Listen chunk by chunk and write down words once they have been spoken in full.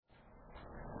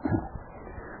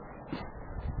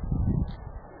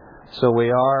So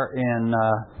we are in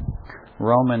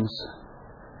Romans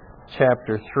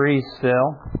chapter 3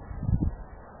 still.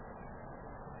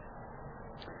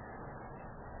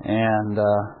 And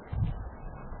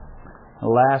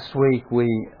last week we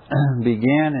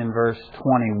began in verse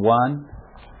 21,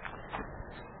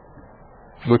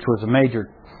 which was a major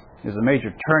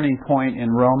turning point in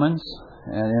Romans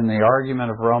and in the argument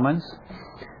of Romans.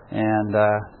 And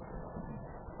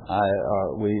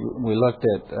we looked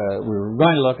at we were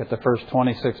going to look at the first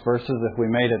 26 verses if we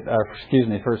made it.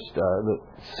 The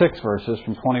 6 verses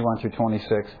from 21 through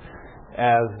 26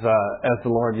 as the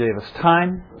Lord gave us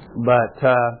time, but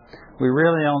we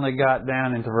really only got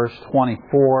down into verse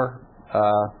 24,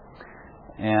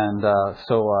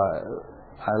 so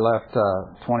I left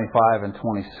 25 and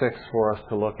 26 for us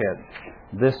to look at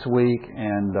this week,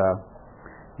 and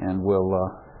we'll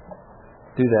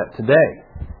do that today.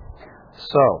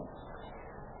 So,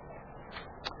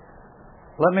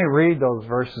 let me read those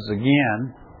verses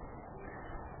again,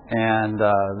 and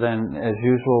then, as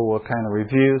usual, we'll kind of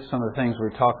review some of the things we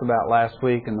talked about last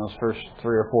week in those first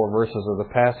 3 or 4 verses of the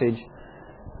passage,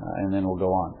 and then we'll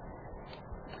go on.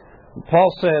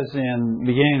 Paul says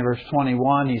beginning in verse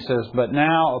 21, he says, "But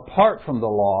now, apart from the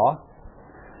law,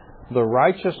 the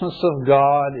righteousness of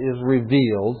God is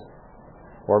revealed,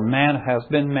 or has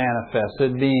been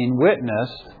manifested, being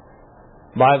witnessed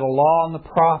by the law and the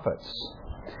prophets,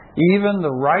 even the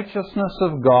righteousness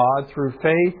of God through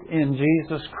faith in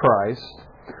Jesus Christ,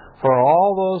 for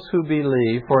all those who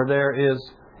believe, for there is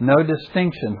no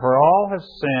distinction. For all have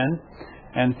sinned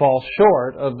and fall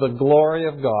short of the glory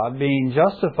of God, being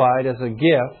justified as a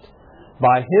gift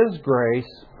by His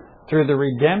grace through the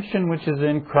redemption which is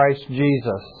in Christ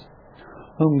Jesus,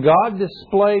 whom God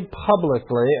displayed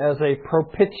publicly as a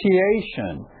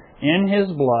propitiation in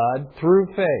His blood through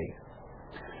faith.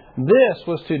 This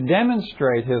was to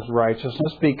demonstrate His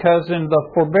righteousness, because in the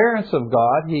forbearance of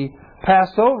God He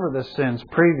passed over the sins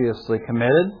previously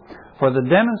committed, for the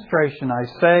demonstration, I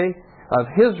say, of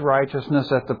His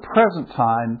righteousness at the present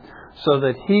time, so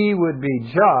that He would be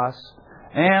just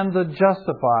and the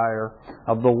justifier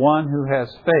of the one who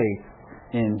has faith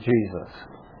in Jesus."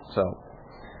 So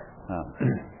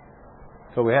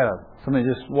we had somebody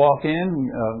just walk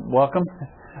in. Welcome.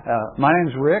 My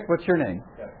name's Rick. What's your name?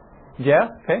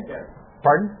 Jeff? Okay.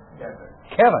 Pardon?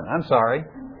 Kevin. I'm sorry.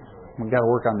 We've got to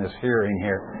work on this hearing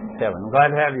here. Kevin. I'm glad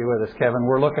to have you with us, Kevin.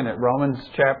 We're looking at Romans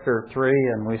chapter 3,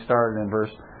 and we started in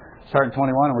 21,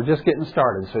 and we're just getting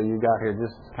started. So you got here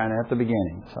just kind of at the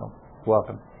beginning. So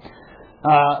welcome.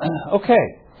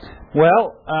 Okay.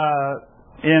 Well,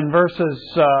 in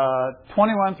verses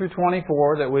 21 through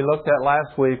 24 that we looked at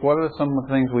last week, what are some of the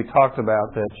things we talked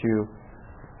about that you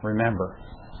remember?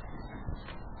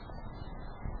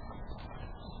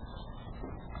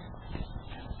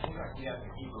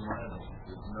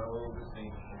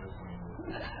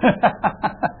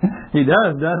 He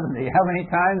does, doesn't he? How many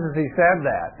times has he said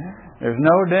that? There's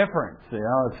no difference.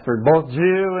 It's for both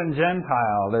Jew and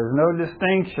Gentile. There's no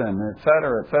distinction,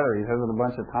 etc., etc. He says it a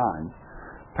bunch of times.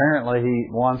 Apparently, he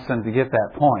wants them to get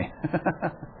that point.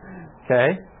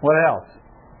 Okay, what else?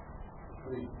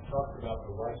 We talked about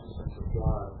the righteousness of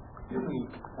God. He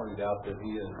pointed out that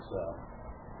he is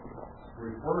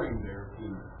referring there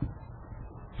to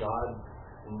God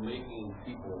making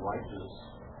people righteous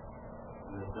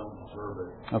that don't deserve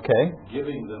it. Okay.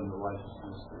 Giving them the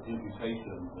righteousness, the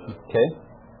imputation,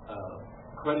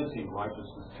 crediting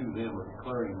righteousness to them or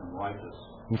declaring them righteous.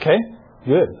 Okay,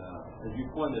 good. As you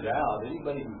pointed out,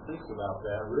 anybody who thinks about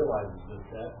that realizes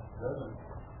that doesn't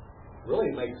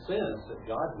really make sense, that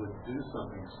God would do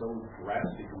something so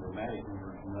drastic and dramatic when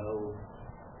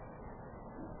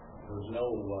there's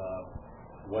no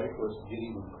way for us to get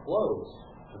even close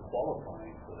to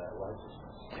qualifying for that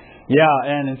righteousness. Yeah,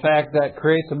 and in fact, that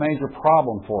creates a major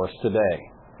problem for us today.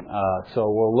 So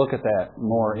we'll look at that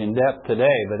more in depth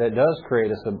today. But it does create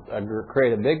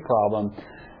a big problem,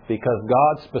 because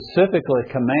God specifically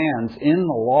commands in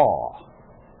the law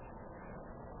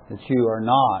that you are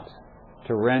not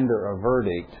to render a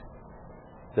verdict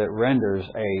that renders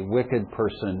a wicked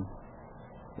person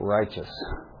righteous.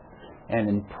 And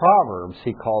in Proverbs,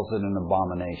 He calls it an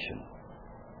abomination.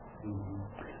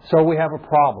 So we have a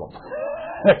problem.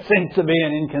 There seems to be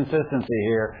an inconsistency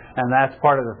here, and that's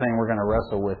part of the thing we're going to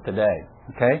wrestle with today.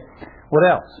 Okay? What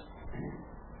else?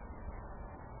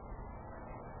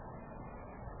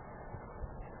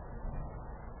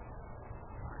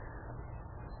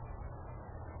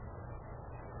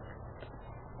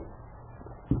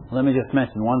 Let me just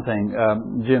mention one thing.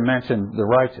 Jim mentioned the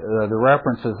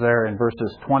references there in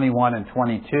verses 21 and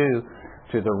 22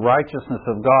 to the righteousness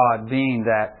of God being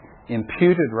that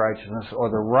imputed righteousness, or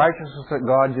the righteousness that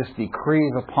God just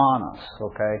decrees upon us,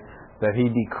 okay? That He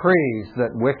decrees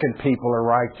that wicked people are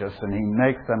righteous and He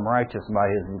makes them righteous by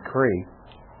His decree.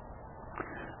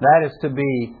 That is to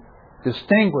be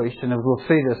distinguished, and we'll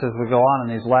see this as we go on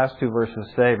in these last two verses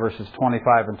today, verses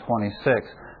 25 and 26.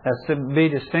 That's to be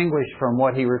distinguished from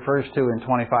what he refers to in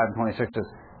 25 and 26 as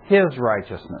His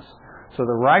righteousness. So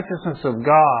the righteousness of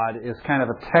God is kind of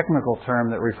a technical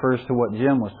term that refers to what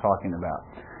Jim was talking about.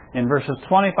 In verses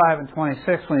 25 and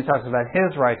 26, when he talks about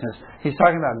His righteousness, he's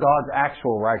talking about God's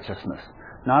actual righteousness.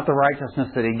 Not the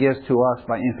righteousness that He gives to us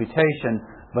by imputation,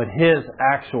 but His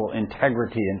actual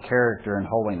integrity and character and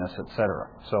holiness, etc.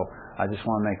 So I just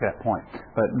want to make that point.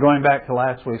 But going back to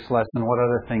last week's lesson, what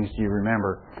other things do you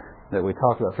remember that we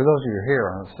talked about? For those of you who are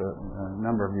here, a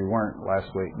number of you weren't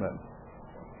last week, but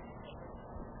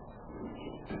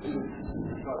we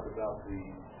talked about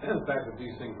the fact that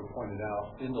these things were pointed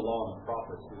out in the law and the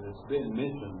prophets, and it's been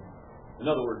mentioned. In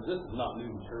other words, this is not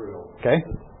new material. Okay.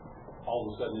 All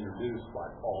of a sudden introduced by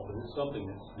Paul, but it's something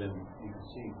that's been, you can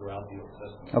see throughout the Old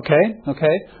Testament. Okay.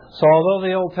 So although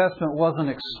the Old Testament wasn't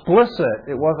explicit,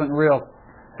 it wasn't real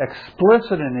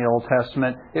explicit in the Old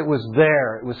Testament, it was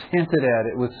there, it was hinted at,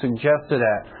 it was suggested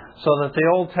at, so that the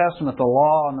Old Testament, the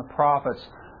law and the prophets,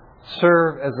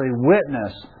 serve as a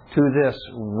witness to this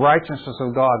righteousness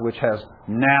of God which has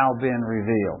now been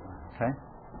revealed. Okay?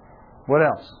 What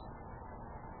else?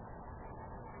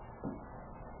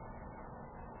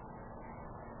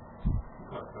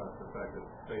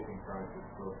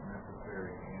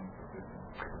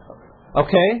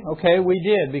 Okay, we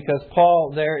did, because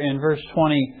Paul there in verse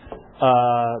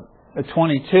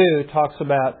 22 talks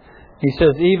about, he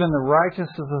says, even the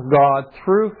righteousness of God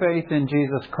through faith in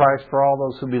Jesus Christ for all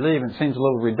those who believe. And it seems a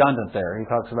little redundant there. He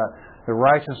talks about the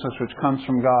righteousness which comes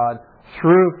from God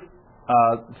through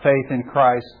faith in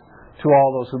Christ to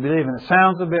all those who believe. And it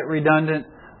sounds a bit redundant,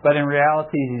 but in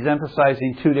reality he's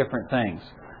emphasizing two different things.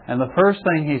 And the first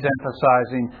thing he's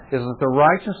emphasizing is that the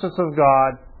righteousness of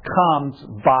God comes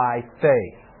by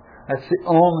faith. That's the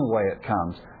only way it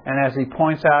comes. And as he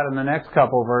points out in the next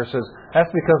couple of verses,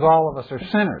 that's because all of us are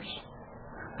sinners.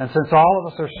 And since all of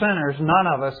us are sinners, none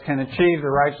of us can achieve the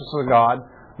righteousness of God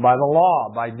by the law,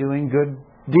 by doing good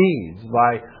deeds,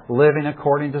 by living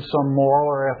according to some moral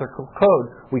or ethical code.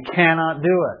 We cannot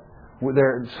do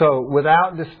it. So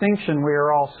without distinction, we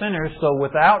are all sinners. So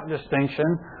without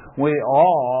distinction, we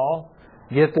all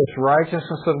get this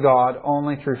righteousness of God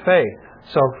only through faith.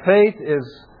 So faith is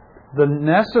the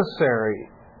necessary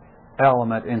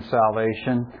element in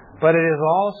salvation, but it is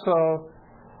also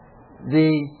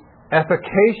the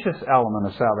efficacious element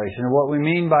of salvation. And what we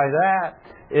mean by that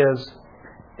is,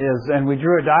 and we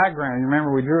drew a diagram.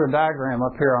 Remember, we drew a diagram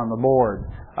up here on the board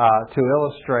to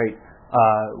illustrate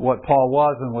what Paul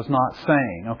was and was not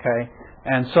saying. Okay,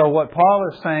 and so what Paul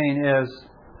is saying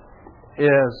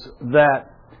is that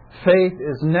faith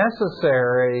is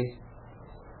necessary.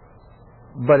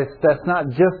 But that's not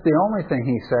just the only thing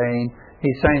he's saying.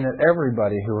 He's saying that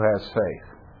everybody who has faith.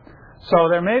 So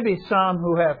there may be some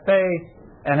who have faith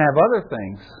and have other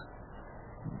things.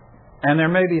 And there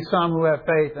may be some who have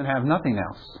faith and have nothing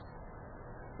else.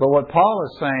 But what Paul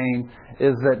is saying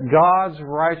is that God's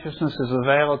righteousness is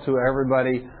available to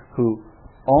everybody who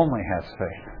only has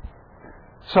faith.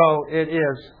 So it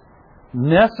is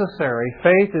necessary.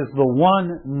 Faith is the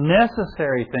one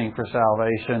necessary thing for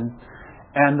salvation.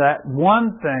 And that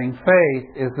one thing, faith,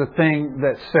 is the thing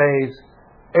that saves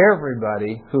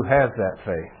everybody who has that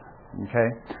faith. Okay?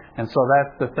 And so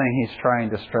that's the thing he's trying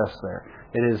to stress there.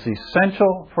 It is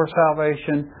essential for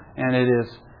salvation, and it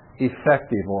is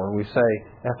effective, or we say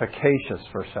efficacious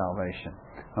for salvation.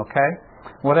 Okay?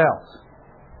 What else?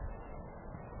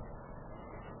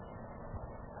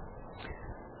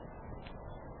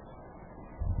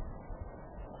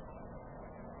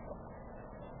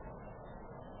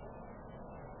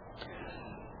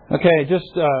 Okay,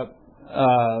 just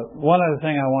one other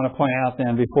thing I want to point out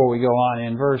then before we go on.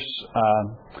 In verse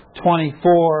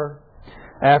 24,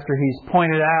 after he's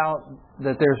pointed out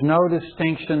that there's no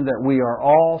distinction, that we are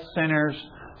all sinners,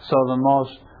 so the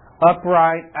most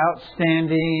upright,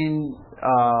 outstanding,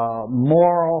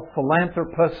 moral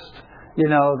philanthropist,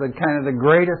 the kind of the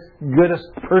greatest,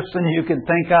 goodest person you can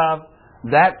think of,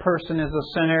 that person is a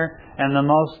sinner, and the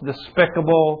most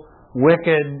despicable,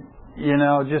 wicked,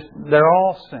 they're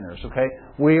all sinners, okay?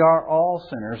 We are all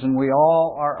sinners, and we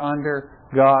all are under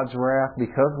God's wrath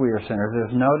because we are sinners.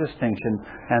 There's no distinction.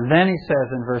 And then he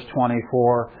says in verse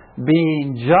 24,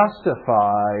 being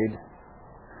justified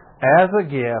as a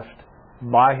gift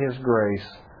by His grace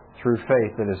through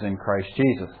faith that is in Christ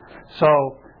Jesus.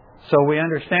 So So we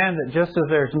understand that just as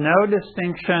there's no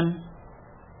distinction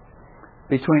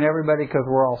between everybody because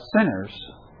we're all sinners,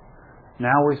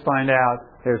 now we find out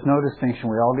there's no distinction.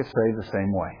 We all get saved the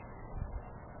same way.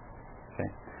 Okay.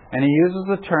 And he uses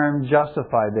the term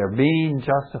justified there, being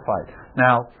justified.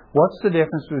 Now, what's the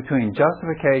difference between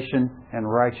justification and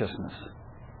righteousness?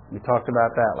 We talked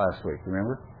about that last week,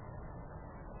 remember?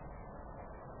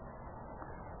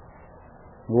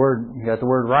 You got the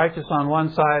word righteous on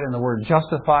one side and the word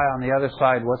justify on the other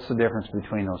side. What's the difference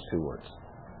between those two words?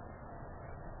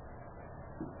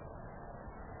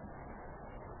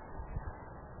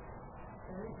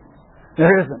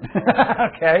 There isn't.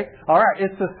 Okay. All right.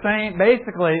 It's the same.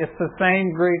 Basically, it's the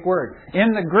same Greek word.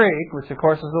 In the Greek, which of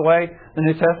course is the way the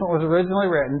New Testament was originally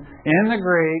written, in the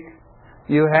Greek,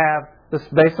 you have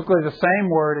basically the same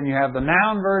word, and you have the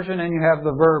noun version and you have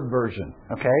the verb version.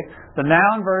 Okay? The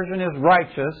noun version is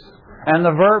righteous, and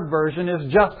the verb version is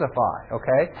justify.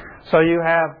 Okay? So you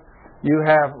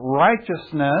have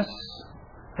righteousness.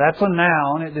 That's a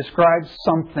noun. It describes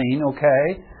something.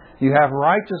 Okay? You have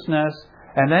righteousness,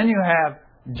 and then you have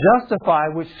justify,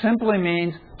 which simply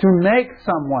means to make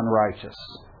someone righteous.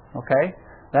 Okay?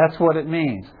 That's what it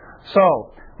means.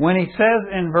 So when he says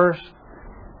in verse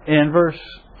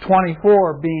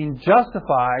 24, being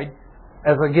justified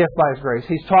as a gift by His grace,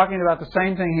 he's talking about the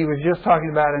same thing he was just talking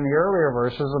about in the earlier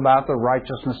verses about the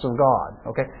righteousness of God.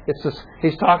 Okay,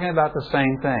 he's talking about the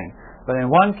same thing, but in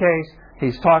one case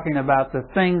he's talking about the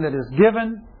thing that is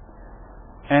given,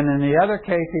 and in the other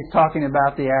case he's talking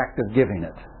about the act of giving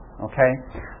it. Okay,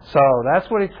 so that's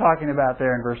what he's talking about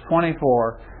there in verse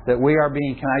 24. That we are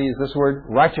being, can I use this word,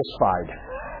 righteousified?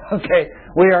 Okay,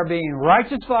 we are being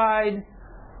righteousified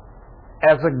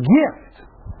as a gift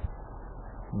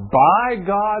by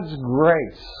God's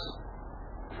grace.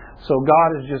 So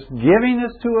God is just giving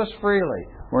this to us freely.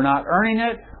 We're not earning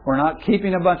it. We're not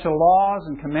keeping a bunch of laws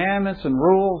and commandments and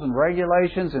rules and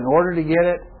regulations in order to get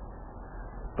it.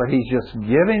 But He's just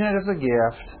giving it as a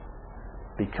gift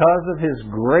because of His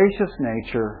gracious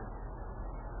nature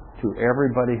to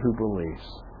everybody who believes,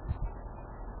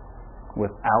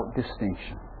 without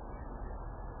distinction.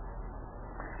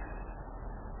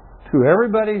 To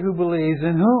everybody who believes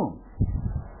in whom?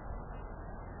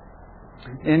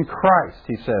 In Christ,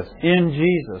 he says. In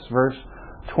Jesus, verse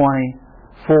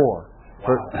 24.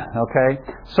 Wow. Okay?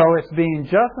 So it's being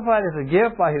justified as a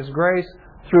gift by His grace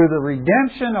through the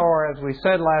redemption, or as we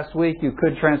said last week, you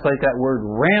could translate that word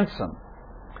ransom.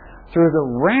 Through the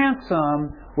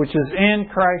ransom which is in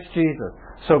Christ Jesus.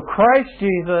 So Christ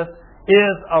Jesus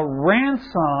is a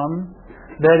ransom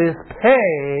that is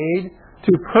paid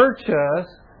to purchase,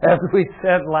 as we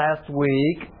said last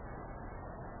week,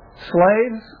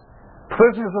 slaves,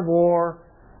 prisoners of war,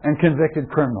 and convicted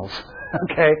criminals.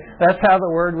 Okay? That's how the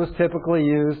word was typically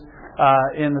used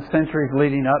in the centuries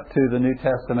leading up to the New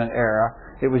Testament era.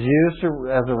 It was used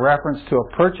as a reference to a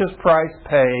purchase price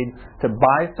paid to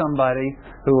buy somebody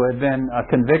who had been a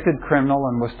convicted criminal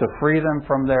and was to free them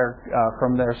from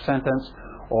their sentence,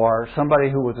 or somebody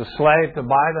who was a slave to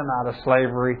buy them out of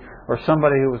slavery, or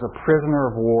somebody who was a prisoner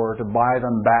of war to buy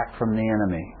them back from the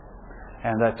enemy.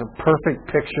 And that's a perfect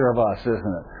picture of us, isn't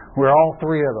it? We're all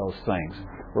three of those things.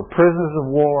 We're prisoners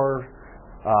of war,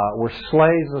 we're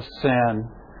slaves of sin,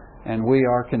 and we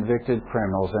are convicted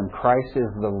criminals. And Christ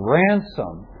is the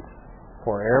ransom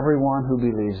for everyone who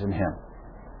believes in Him.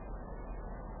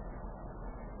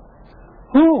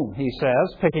 Whom, he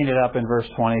says, picking it up in verse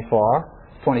 25,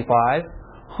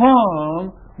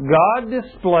 whom God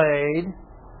displayed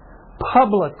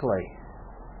publicly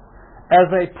as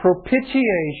a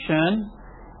propitiation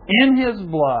in His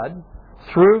blood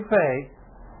through faith,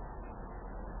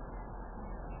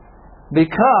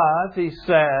 because, he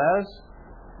says,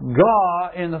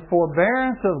 God, in the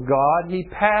forbearance of God, He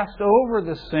passed over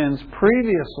the sins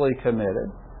previously committed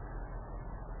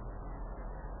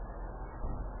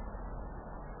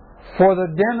for the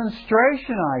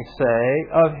demonstration, I say,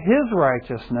 of His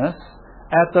righteousness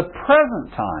at the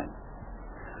present time,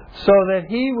 so that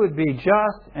He would be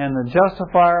just and the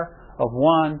justifier of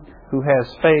one who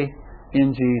has faith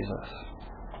in Jesus.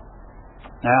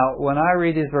 Now, when I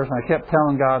read these verses, I kept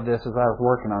telling God this as I was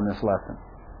working on this lesson.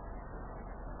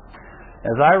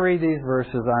 As I read these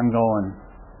verses, I'm going,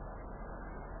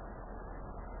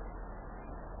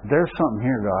 there's something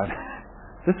here, God.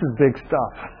 This is big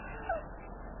stuff.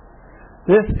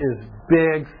 This is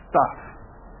big stuff.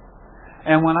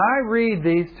 And when I read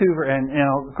these two, and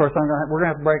of course we're going to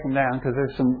have to break them down because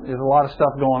there's a lot of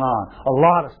stuff going on. A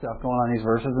lot of stuff going on in these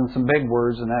verses and some big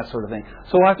words and that sort of thing.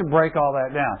 So we'll have to break all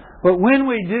that down. But when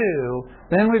we do,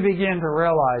 then we begin to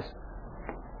realize,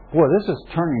 boy, this is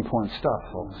turning point stuff,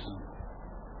 folks.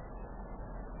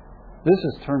 This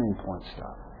is turning point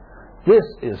stuff. This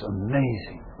is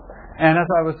amazing. And as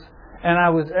I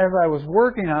was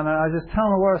working on it, I was just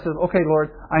telling the Lord, I said, okay,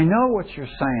 Lord, I know what you're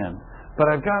saying, but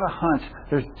I've got a hunch.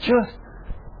 There's just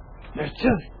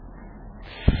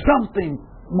something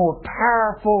more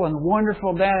powerful and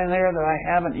wonderful down in there that I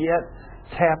haven't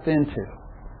yet tapped into.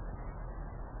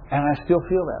 And I still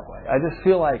feel that way. I just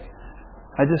feel like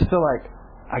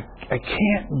I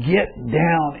can't get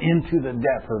down into the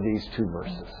depth of these two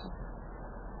verses.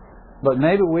 But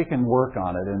maybe we can work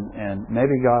on it, and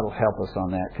maybe God will help us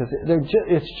on that, because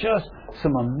it's just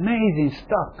some amazing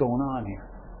stuff going on here.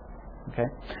 Okay?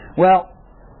 Well,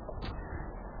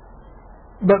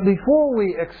 but before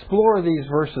we explore these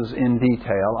verses in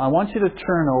detail, I want you to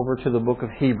turn over to the book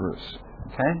of Hebrews.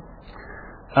 Okay?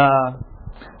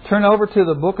 Turn over to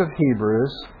the book of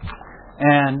Hebrews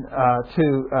and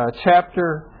to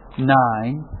chapter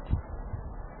 9.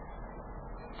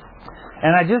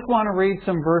 And I just want to read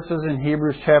some verses in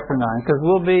Hebrews chapter 9, because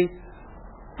we'll be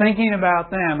thinking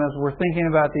about them as we're thinking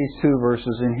about these two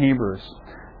verses in Hebrews.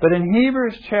 But in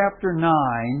Hebrews chapter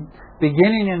 9,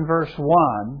 beginning in verse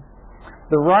 1,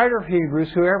 the writer of Hebrews,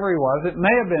 whoever he was, it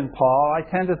may have been Paul. I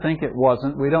tend to think it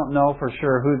wasn't. We don't know for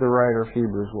sure who the writer of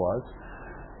Hebrews was.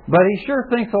 But he sure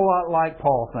thinks a lot like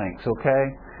Paul thinks, okay?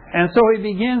 And so he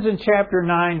begins in chapter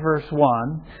 9, verse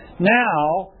 1.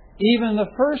 Now, even the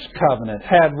first covenant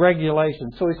had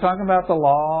regulations. So he's talking about the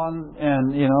law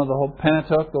and the whole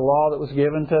Pentateuch, the law that was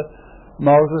given to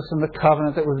Moses and the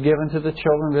covenant that was given to the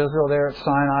children of Israel there at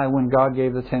Sinai when God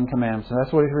gave the Ten Commandments. And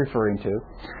that's what he's referring to.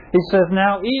 He says,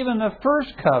 now even the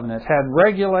first covenant had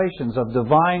regulations of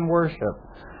divine worship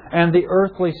and the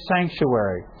earthly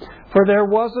sanctuary. For there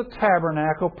was a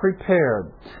tabernacle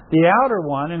prepared, the outer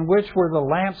one in which were the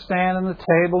lampstand and the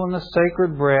table and the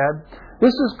sacred bread.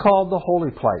 This is called the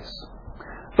holy place.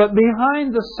 But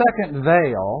behind the second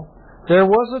veil, there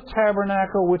was a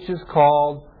tabernacle which is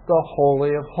called the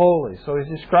Holy of Holies. So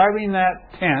he's describing that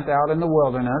tent out in the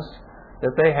wilderness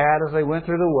that they had as they went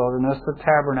through the wilderness, the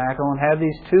tabernacle, and had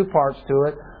these two parts to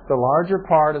it. The larger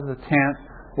part of the tent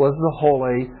was the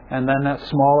holy, and then that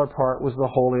smaller part was the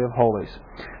Holy of Holies.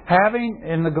 Having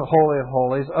in the Holy of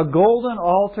Holies a golden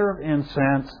altar of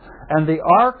incense, and the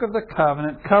Ark of the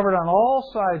Covenant covered on all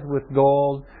sides with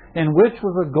gold, in which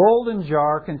was a golden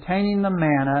jar containing the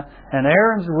manna, and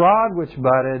Aaron's rod which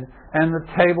budded, and the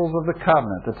tables of the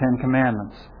covenant, the Ten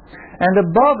Commandments. And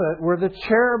above it were the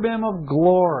cherubim of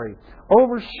glory,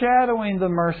 overshadowing the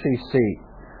mercy seat.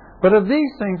 But of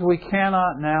these things we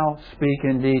cannot now speak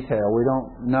in detail. We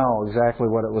don't know exactly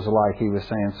what it was like, he was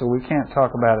saying, so we can't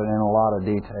talk about it in a lot of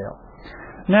detail.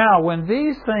 Now, when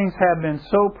these things have been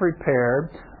so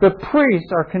prepared, the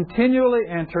priests are continually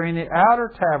entering the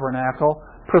outer tabernacle,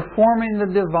 performing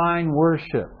the divine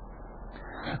worship.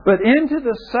 But into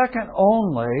the second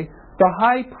only, the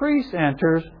high priest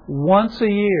enters once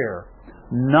a year,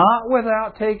 not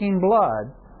without taking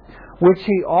blood, which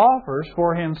he offers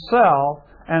for himself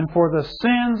and for the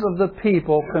sins of the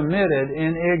people committed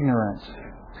in ignorance.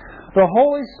 The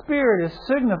Holy Spirit is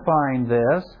signifying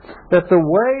this, that the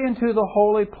way into the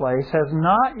holy place has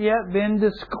not yet been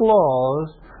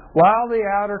disclosed while the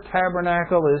outer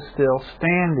tabernacle is still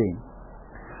standing,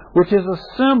 which is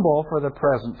a symbol for the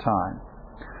present time.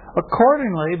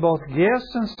 Accordingly, both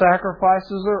gifts and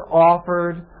sacrifices are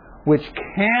offered, which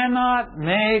cannot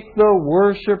make the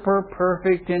worshipper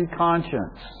perfect in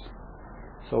conscience.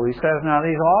 So he says, now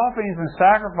these offerings and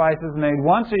sacrifices made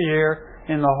once a year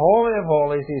in the Holy of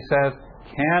Holies, he says,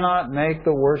 cannot make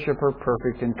the worshipper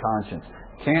perfect in conscience.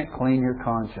 Can't clean your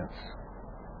conscience.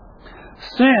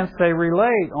 Since they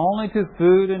relate only to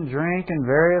food and drink and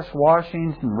various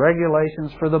washings and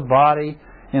regulations for the body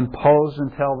imposed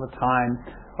until the time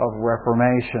of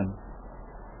Reformation.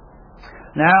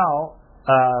 Now,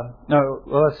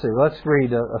 let's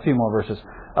read a few more verses.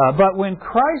 But when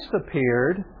Christ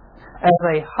appeared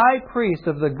as a high priest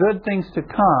of the good things to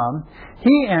come,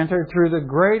 he entered through the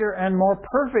greater and more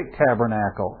perfect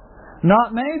tabernacle,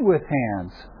 not made with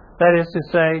hands, that is to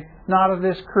say, not of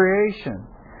this creation,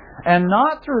 and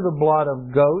not through the blood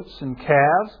of goats and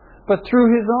calves, but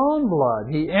through his own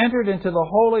blood he entered into the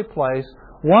holy place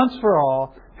once for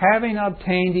all, having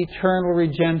obtained eternal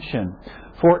redemption.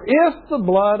 For if the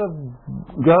blood of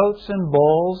goats and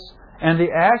bulls and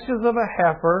the ashes of a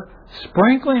heifer,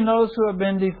 sprinkling those who have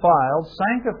been defiled,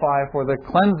 sanctify for the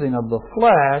cleansing of the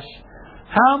flesh,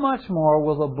 how much more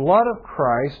will the blood of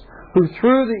Christ, who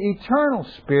through the eternal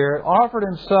Spirit offered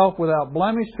himself without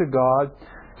blemish to God,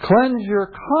 cleanse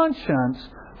your conscience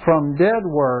from dead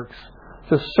works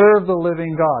to serve the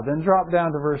living God? Then drop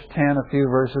down to verse 10, a few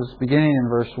verses, beginning in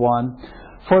verse 1.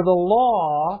 For the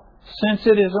law since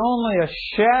it is only a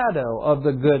shadow of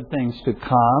the good things to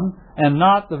come, and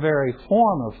not the very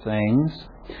form of things,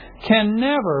 can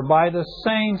never, by the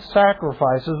same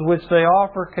sacrifices which they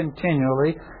offer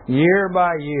continually, year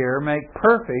by year, make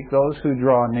perfect those who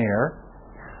draw near.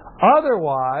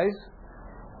 Otherwise,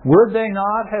 would they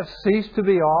not have ceased to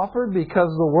be offered, because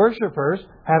the worshippers,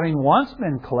 having once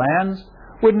been cleansed,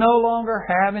 would no longer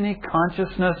have any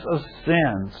consciousness of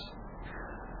sins?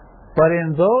 But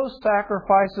in those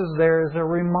sacrifices there is a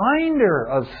reminder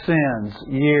of sins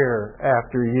year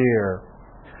after year.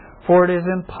 For it is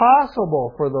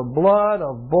impossible for the blood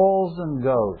of bulls and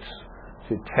goats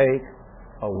to take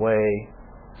away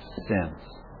sins.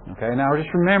 Okay, now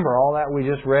just remember all that we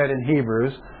just read in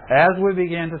Hebrews as we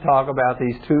begin to talk about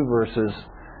these two verses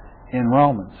in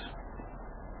Romans.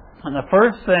 And the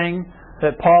first thing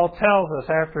that Paul tells us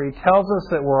after he tells us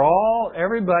that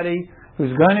everybody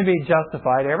who's going to be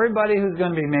justified, everybody who's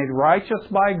going to be made righteous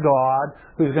by God,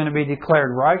 who's going to be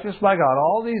declared righteous by God,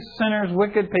 all these sinners,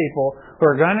 wicked people who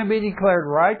are going to be declared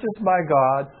righteous by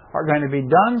God are going to be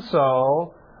done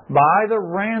so by the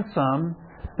ransom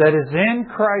that is in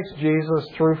Christ Jesus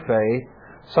through faith.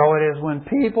 So it is when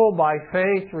people by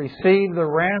faith receive the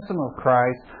ransom of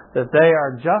Christ that they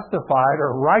are justified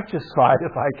or righteousified,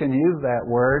 if I can use that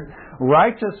word,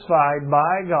 righteousified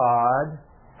by God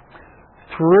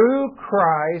through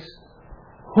Christ,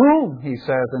 whom, he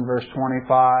says in verse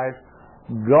 25,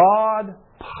 God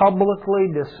publicly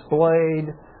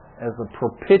displayed as a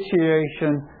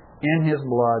propitiation in His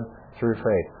blood through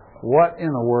faith. What in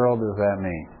the world does that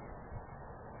mean?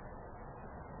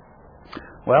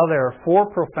 Well, there are four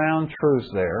profound truths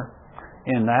there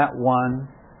in that one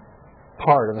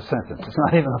part of a sentence. It's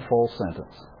not even a full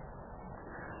sentence.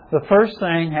 The first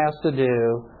thing has to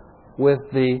do with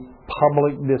the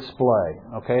public display.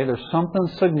 Okay, there's something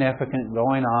significant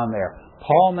going on there.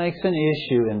 Paul makes an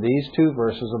issue in these two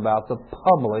verses about the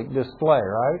public display,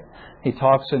 right? He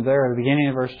talks in there at the beginning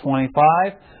of verse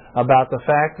 25 about the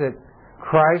fact that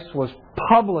Christ was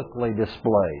publicly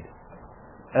displayed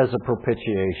as a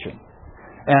propitiation.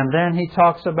 And then he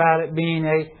talks about it being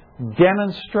a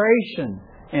demonstration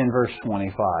in verse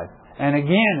 25. And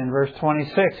again in verse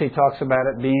 26 he talks about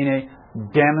it being a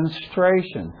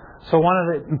demonstration. So one of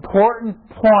the important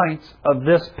points of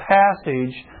this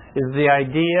passage is the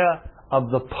idea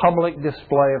of the public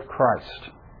display of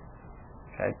Christ.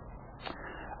 Okay.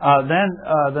 Then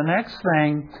the next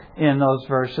thing in those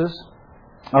verses,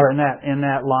 or in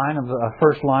that line of the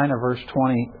first line of verse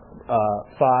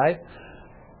 25,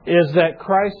 is that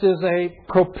Christ is a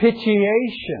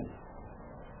propitiation.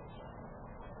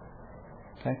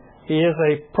 Okay. He is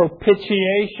a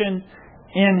propitiation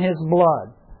in His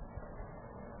blood.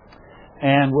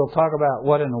 And we'll talk about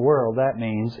what in the world that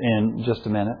means in just a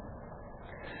minute.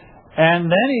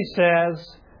 And then he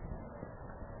says,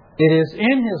 it is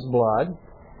in His blood.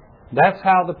 That's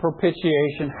how the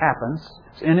propitiation happens.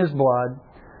 It's in His blood.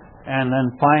 And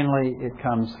then finally it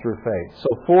comes through faith. So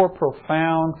four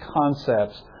profound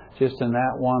concepts just in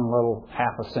that one little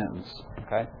half a sentence.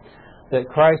 Okay? That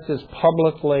Christ is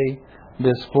publicly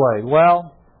displayed.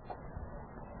 Well,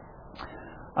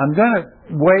 I'm going to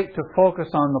wait to focus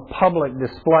on the public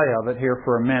display of it here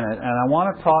for a minute. And I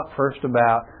want to talk first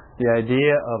about the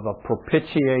idea of a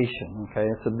propitiation. Okay,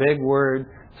 it's a big word.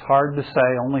 It's hard to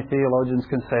say. Only theologians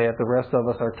can say it. The rest of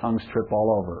us, our tongues trip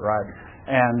all over it, right?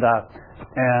 And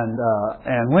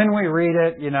when we read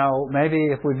it,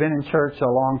 maybe if we've been in church a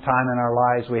long time in our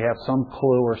lives, we have some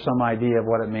clue or some idea of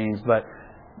what it means. But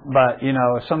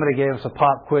if somebody gave us a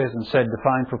pop quiz and said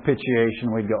define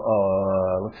propitiation, we'd go,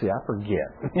 let's see, I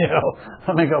forget.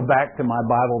 Let me go back to my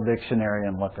Bible dictionary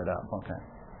and look it up. Okay.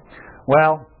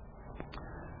 Well,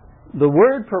 the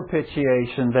word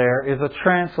propitiation there is a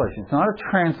translation. It's not a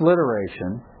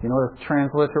transliteration. You know what a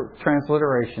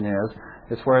transliteration is?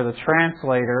 It's where the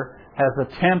translator has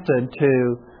attempted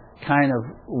to kind of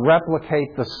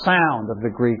replicate the sound of the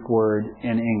Greek word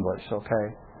in English,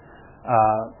 okay?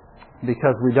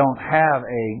 Because we don't have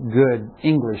a good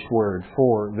English word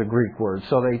for the Greek word.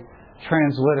 So they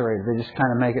transliterate it. They just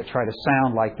kind of make it try to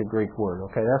sound like the Greek word.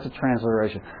 Okay, that's a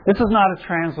transliteration. This is not a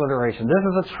transliteration. This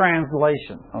is a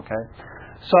translation. Okay,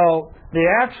 so the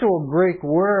actual Greek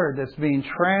word that's being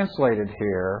translated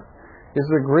here is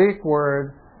the Greek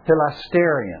word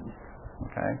hilasterion.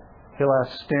 Okay,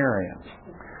 hilasterion,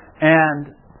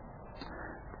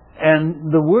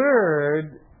 and the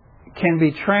word can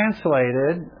be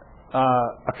translated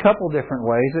a couple different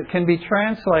ways. It can be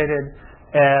translated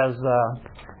as,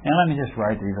 and let me just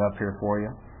write these up here for you,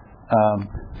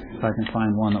 if I can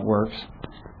find one that works.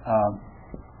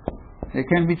 It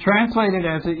can be translated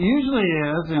as it usually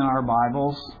is in our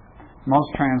Bibles,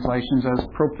 most translations as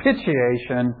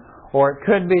propitiation, or it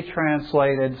could be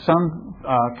translated, some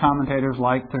commentators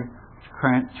like to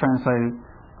translate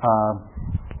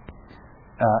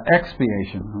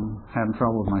expiation. I'm having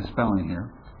trouble with my spelling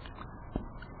here.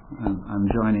 I'm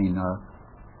joining...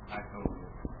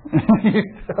 You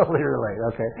totally relate,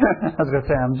 okay. I was going to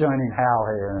say, I'm joining Hal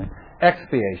here.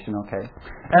 Expiation, okay.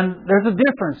 And there's a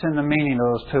difference in the meaning of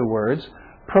those two words.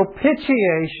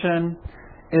 Propitiation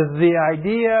is the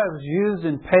idea, it was used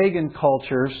in pagan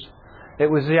cultures. It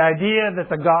was the idea that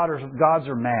the gods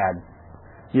are mad.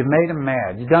 You've made them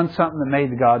mad. You've done something that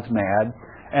made the gods mad.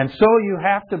 And so you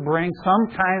have to bring some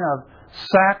kind of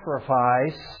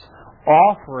sacrifice,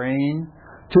 offering,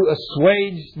 to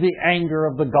assuage the anger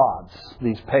of the gods,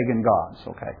 these pagan gods.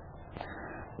 Okay.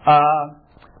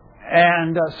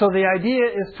 So the idea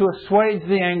is to assuage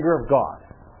the anger of God.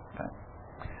 Okay.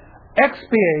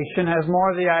 Expiation has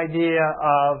more the idea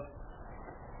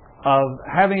of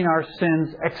having our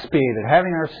sins expiated,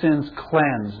 having our sins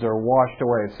cleansed or washed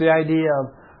away. It's the idea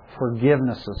of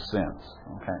forgiveness of sins.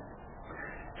 Okay.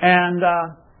 And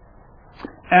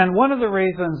one of the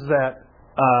reasons that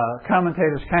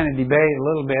commentators kind of debate a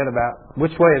little bit about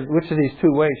which of these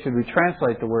two ways should we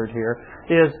translate the word here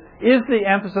is the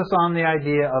emphasis on the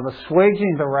idea of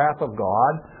assuaging the wrath of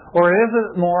God, or is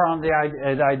it more on the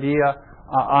idea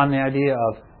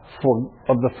of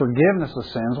the forgiveness of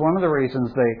sins? One of the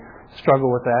reasons they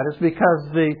struggle with that is because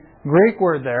the Greek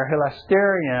word there,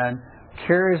 hilasterion,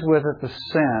 carries with it the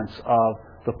sense of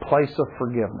the place of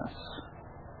forgiveness.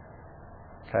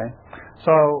 Okay,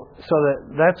 so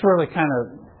that's really kind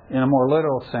of, in a more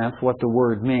literal sense, what the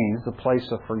word means, the place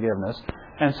of forgiveness.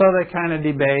 And so they kind of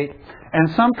debate. And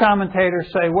some commentators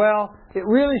say, well, it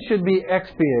really should be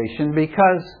expiation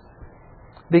because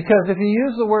if you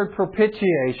use the word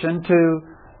propitiation to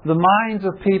the minds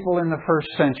of people in the first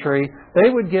century, they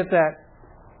would get that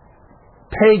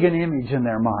pagan image in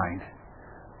their mind,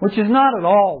 which is not at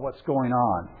all what's going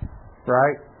on,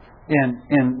 right,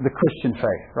 in the Christian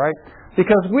faith, right?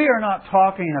 Because we are not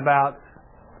talking about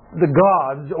the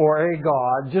gods or a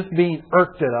god just being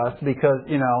irked at us because,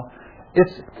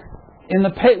 it's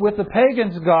with the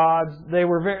pagans' gods, they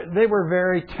were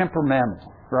very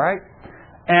temperamental, right?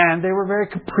 And they were very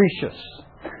capricious.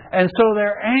 And so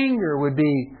their anger would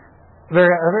be a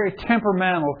very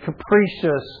temperamental,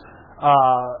 capricious,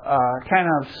 kind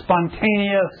of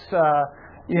spontaneous,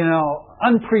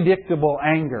 unpredictable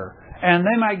anger. And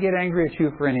they might get angry at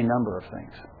you for any number of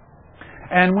things.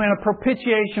 And when a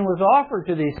propitiation was offered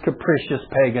to these capricious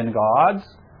pagan gods,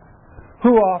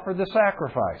 who offered the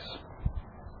sacrifice?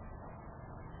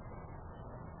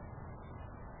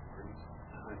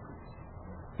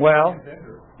 Well,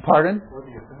 pardon?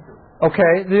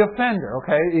 Okay, the offender.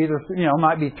 Okay, either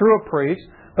might be through a priest,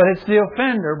 but it's the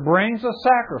offender brings a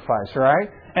sacrifice, right?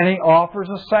 And he offers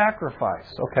a sacrifice.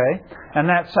 Okay, and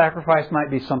that sacrifice might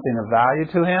be something of value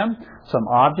to him, some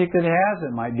object that he has.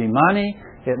 It might be money.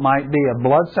 It might be a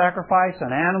blood sacrifice,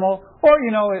 an animal,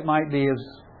 or it might be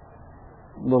his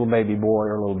little baby boy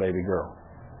or little baby girl.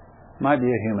 It might be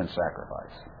a human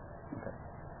sacrifice. Okay.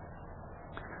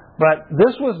 But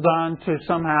this was done to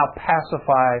somehow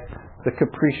pacify the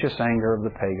capricious anger of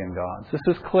the pagan gods. This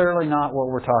is clearly not what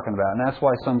we're talking about, and that's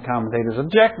why some commentators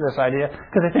object to this idea,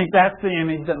 because they think that's the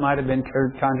image that might have been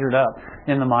conjured up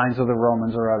in the minds of the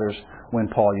Romans or others when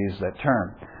Paul used that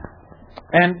term.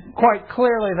 And quite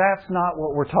clearly, that's not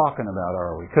what we're talking about,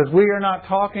 are we? Because we are not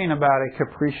talking about a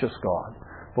capricious God,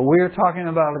 but we are talking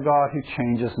about a God who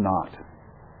changes not.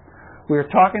 We are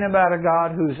talking about a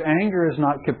God whose anger is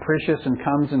not capricious and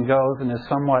comes and goes and is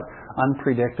somewhat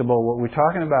unpredictable. We're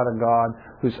talking about a God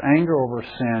whose anger over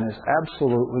sin is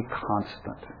absolutely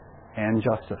constant and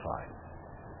justified.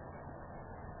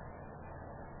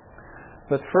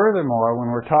 But furthermore, when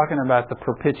we're talking about the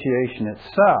propitiation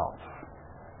itself,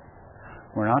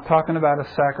 we're not talking about a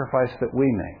sacrifice that we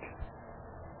make.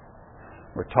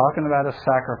 We're talking about a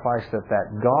sacrifice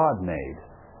that God made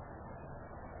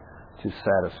to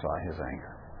satisfy His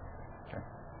anger. Okay.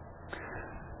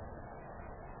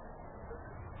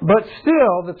 But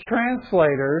still, the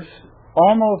translators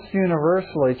almost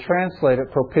universally translate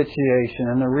it propitiation.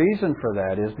 And the reason for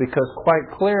that is because quite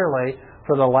clearly,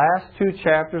 for the last 2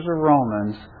 chapters of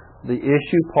Romans, the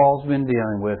issue Paul's been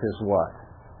dealing with is what?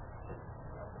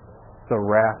 The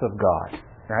wrath of God.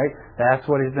 Right? That's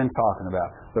what he's been talking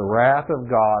about. The wrath of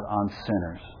God on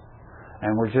sinners.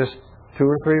 And we're just 2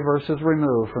 or 3 verses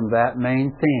removed from that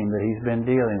main theme that he's been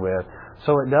dealing with.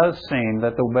 So it does seem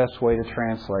that the best way to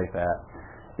translate that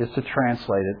is to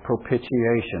translate it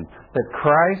propitiation. That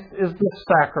Christ is the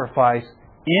sacrifice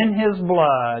in His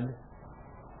blood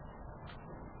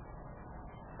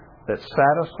that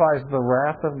satisfies the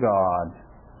wrath of God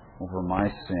over my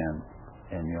sin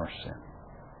and your sin.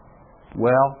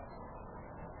 Well,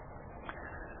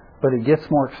 but it gets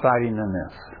more exciting than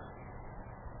this.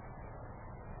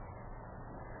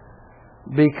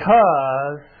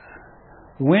 Because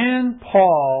when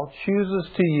Paul chooses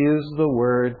to use the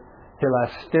word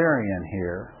hilasterion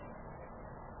here,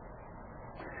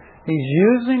 he's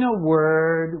using a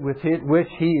word with which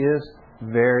he is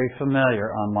very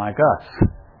familiar, unlike us.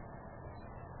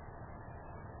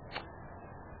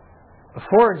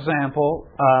 For example,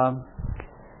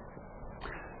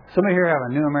 somebody here have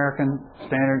a New American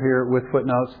Standard here with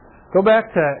footnotes. Go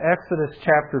back to Exodus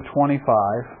chapter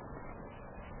 25.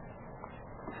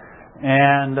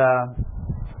 And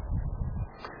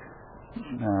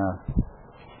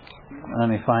let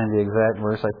me find the exact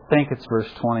verse. I think it's verse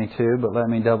 22, but let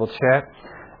me double check.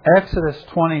 Exodus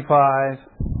 25,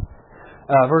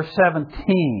 verse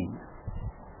 17.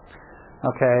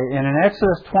 Okay, and in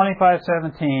Exodus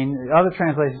 25:17, other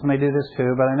translations may do this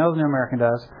too, but I know the New American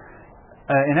does.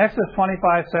 In Exodus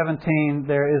 25:17,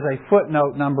 there is a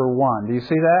footnote number 1. Do you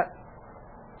see that?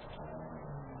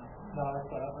 No, I'm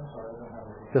sorry, I don't have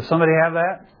it. Does somebody have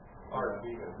that?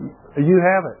 You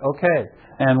have it. Okay.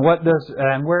 And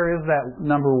where is that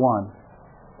number 1?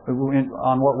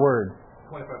 On what word?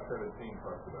 25:17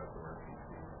 talks about the mercy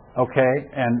seat. Okay,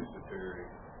 and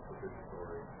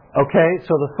Propitiatory. okay,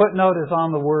 so the footnote is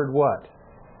on the word what?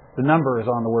 The number is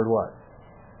on the word what?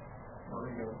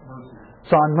 Mercy.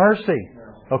 It's on mercy.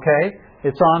 Okay?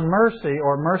 It's on mercy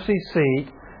or mercy seat.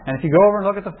 And if you go over and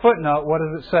look at the footnote, what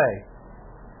does it say?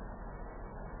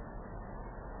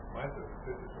 Mine says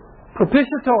propitiatory.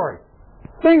 Propitiatory.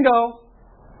 Bingo!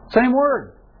 Same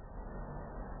word.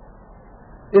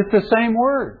 It's the same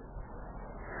word.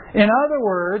 In other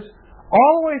words,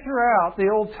 all the way throughout the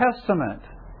Old Testament,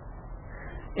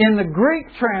 in the Greek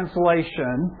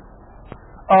translation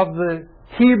of the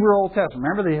Hebrew Old Testament,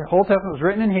 remember the Old Testament was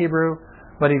written in Hebrew,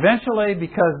 but eventually,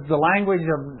 because the language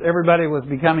of everybody was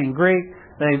becoming Greek,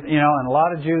 and a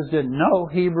lot of Jews didn't know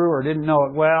Hebrew or didn't know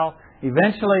it well.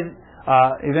 Eventually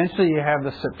you have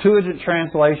the Septuagint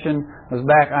translation. It was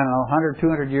back, 100,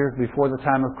 200 years before the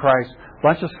time of Christ. A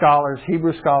bunch of scholars,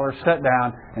 Hebrew scholars, sat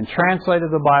down and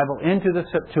translated the Bible into the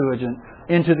Septuagint,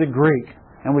 into the Greek.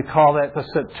 And we call that the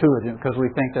Septuagint because we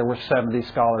think there were 70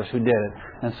 scholars who did it.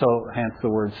 And so, hence the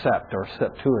word sept or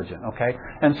Septuagint, okay?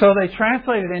 And so they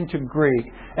translated into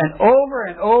Greek, and over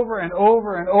and over and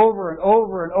over and over and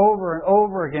over and over and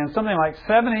over again, something like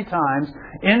 70 times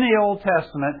in the Old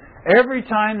Testament, every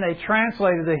time they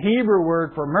translated the Hebrew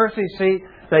word for mercy seat,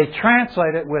 they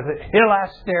translate it with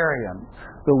hilasterion,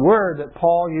 the word that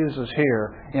Paul uses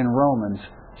here in Romans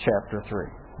chapter 3.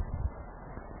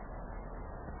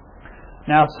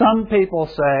 Now, some people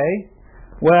say,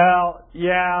 well,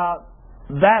 yeah,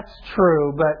 that's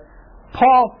true, but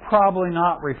Paul's probably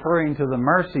not referring to the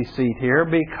mercy seat here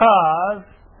because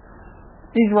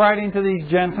he's writing to these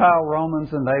Gentile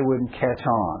Romans and they wouldn't catch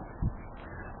on.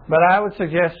 But I would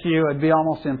suggest to you it'd be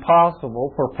almost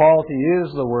impossible for Paul to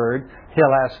use the word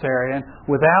hilasterion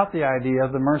without the idea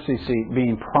of the mercy seat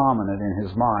being prominent in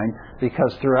his mind,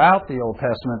 because throughout the Old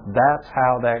Testament, that's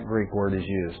how that Greek word is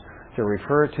used, to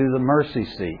refer to the mercy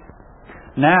seat.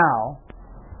 Now,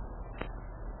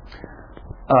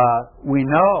 we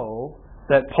know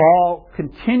that Paul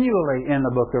continually in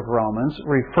the book of Romans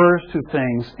refers to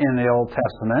things in the Old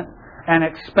Testament and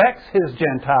expects his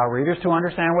Gentile readers to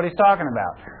understand what he's talking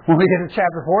about. When we get to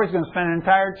chapter 4, he's going to spend an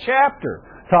entire chapter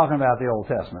talking about the Old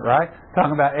Testament, right?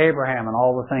 Talking about Abraham and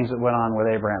all the things that went on with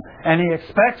Abraham. And he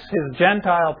expects his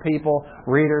Gentile people,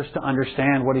 readers, to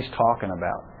understand what he's talking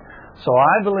about. So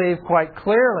I believe quite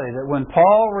clearly that when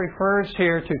Paul refers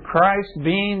here to Christ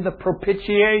being the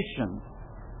propitiation,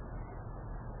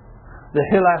 the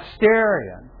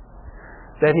hilasterion,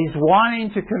 that he's wanting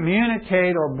to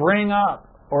communicate or bring up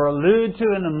or allude to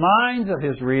in the minds of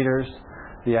his readers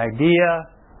the idea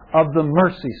of the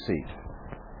mercy seat.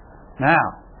 Now,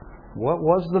 what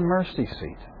was the mercy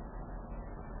seat?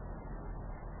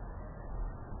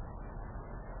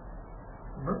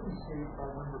 The mercy seat, if I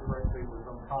remember correctly, was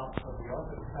on top of the Ark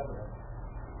of the Covenant.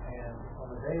 And on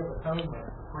the Day of Atonement,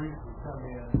 the priest would come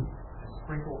in and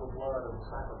sprinkle the blood of the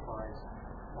sacrifice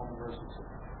on the mercy seat.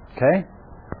 Okay.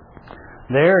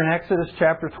 There in Exodus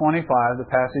chapter 25, the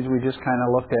passage we just kind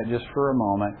of looked at just for a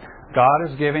moment, God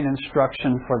is giving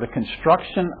instruction for the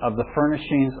construction of the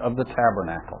furnishings of the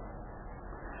tabernacle.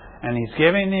 And He's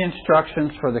giving the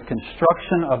instructions for the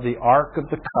construction of the Ark of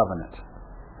the Covenant.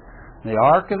 The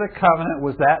Ark of the Covenant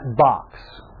was that box.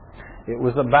 It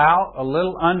was about a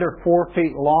little under 4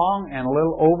 feet long and a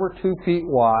little over 2 feet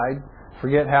wide.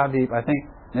 Forget how deep. I think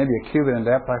maybe a cubit in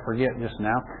depth, I forget just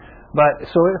now. But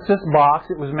so it's this box.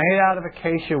 It was made out of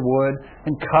acacia wood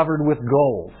and covered with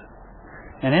gold.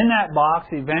 And in that box,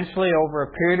 eventually, over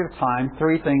a period of time,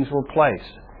 three things were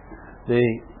placed. The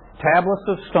tablets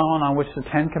of stone on which the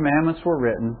Ten Commandments were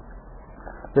written,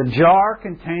 the jar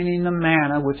containing the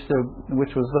manna, which was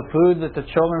the food that the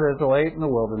children of Israel ate in the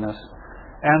wilderness,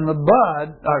 and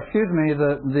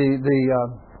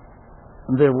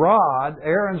the rod,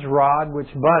 Aaron's rod,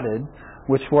 which budded,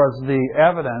 which was the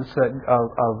evidence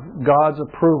of God's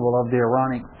approval of the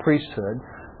Aaronic priesthood.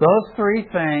 Those three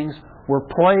things were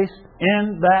placed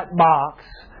in that box,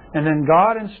 and then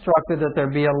God instructed that there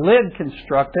be a lid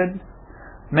constructed,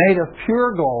 made of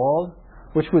pure gold,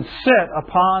 which would sit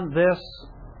upon this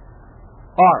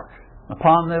ark,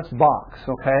 upon this box,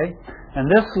 okay? And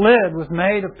this lid was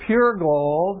made of pure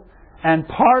gold, and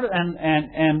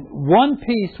one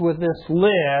piece with this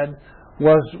lid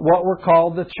was what were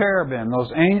called the cherubim,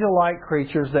 those angel-like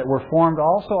creatures that were formed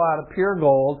also out of pure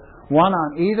gold, one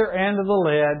on either end of the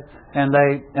lid, and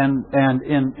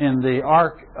in the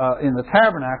ark, in the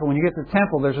tabernacle, when you get to the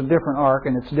temple, there's a different ark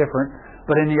and it's different.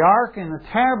 But in the ark, in the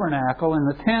tabernacle, in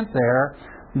the tent there,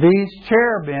 these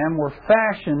cherubim were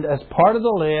fashioned as part of the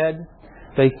lid.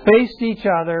 They faced each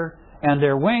other, and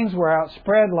their wings were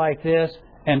outspread like this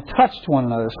and touched one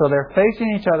another. So they're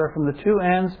facing each other from the two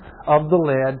ends of the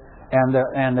lid, and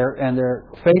they're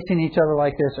facing each other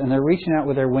like this, and they're reaching out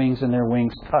with their wings, and their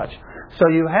wings touch. So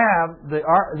you have the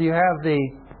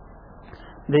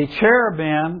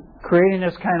cherubim creating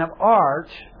this kind of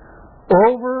arch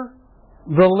over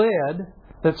the lid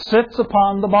that sits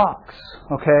upon the box,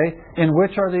 okay, in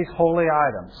which are these holy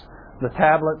items: the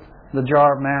tablets, the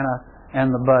jar of manna,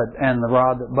 and the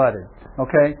rod that budded,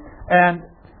 okay. And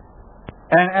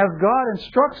as God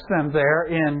instructs them there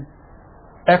in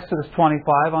Exodus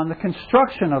 25 on the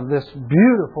construction of this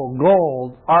beautiful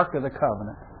gold Ark of the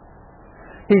Covenant,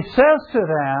 He says to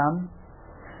them,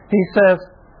 He says,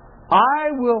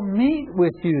 "I will meet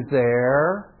with you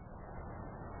there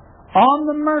on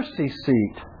the mercy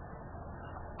seat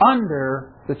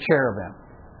under the cherubim."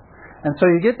 And so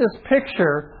you get this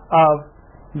picture of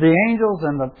the angels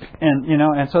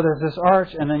and so there's this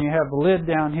arch, and then you have the lid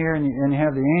down here, and you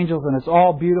have the angels, and it's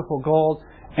all beautiful gold,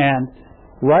 and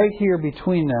right here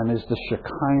between them is the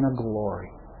Shekinah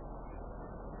glory.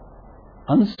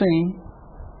 Unseen,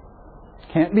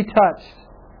 can't be touched,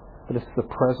 but it's the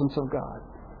presence of God.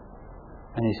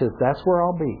 And He says, that's where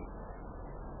I'll be.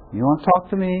 You want to talk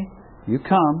to me? You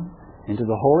come into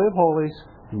the Holy of Holies,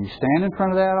 and you stand in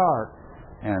front of that ark,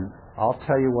 and I'll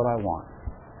tell you what I want.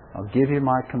 I'll give you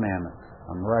my commandments.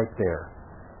 I'm right there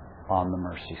on the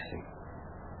mercy seat.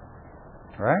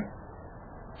 Right?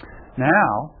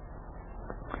 Now,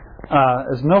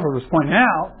 as Milford was pointing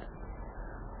out,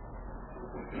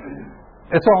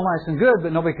 it's all nice and good,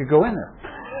 but nobody could go in there.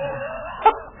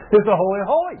 It's the Holy of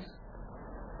Holies.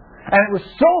 And it was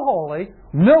so holy,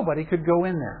 nobody could go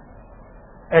in there.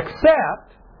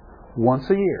 Except once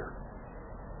a year.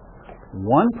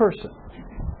 One person.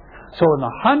 So in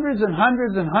the hundreds and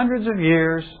hundreds and hundreds of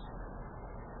years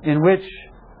in which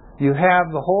you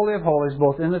have the Holy of Holies,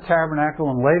 both in the tabernacle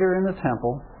and later in the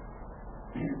temple,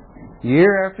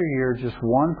 year after year, just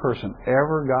one person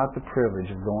ever got the privilege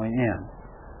of going in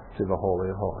to the Holy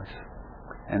of Holies.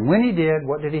 And when he did,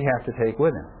 what did he have to take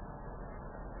with him?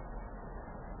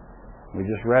 We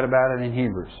just read about it in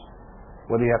Hebrews.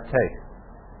 What did he have to take?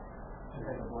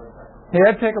 He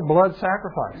had to take a blood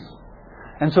sacrifice.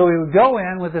 And so he would go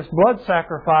in with this blood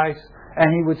sacrifice,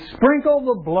 and he would sprinkle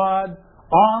the blood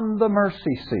on the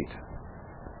mercy seat,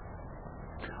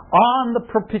 on the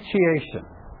propitiation.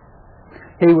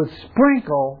 He would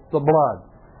sprinkle the blood.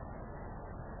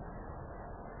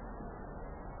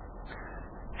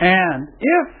 And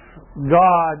if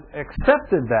God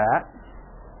accepted that,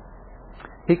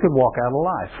 He could walk out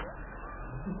alive.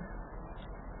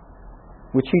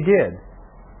 Which He did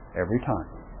every time.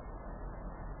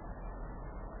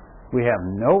 We have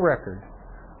no record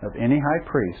of any high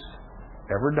priest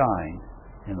ever dying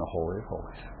in the Holy of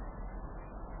Holies.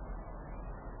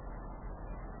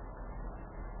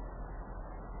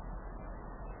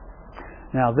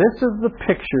 Now, this is the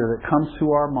picture that comes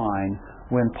to our mind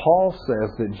when Paul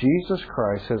says that Jesus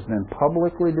Christ has been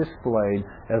publicly displayed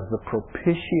as the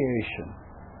propitiation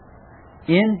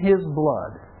in His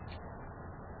blood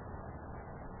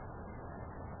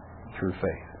through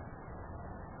faith.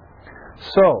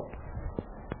 So,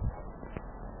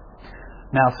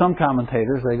 now some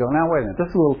commentators, they go, now wait a minute, this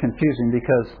is a little confusing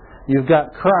because you've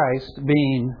got Christ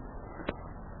being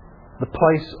the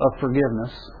place of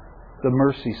forgiveness, the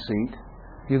mercy seat.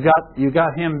 You've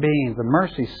got Him being the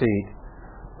mercy seat,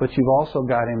 but you've also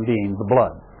got Him being the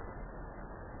blood.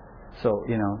 So,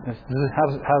 how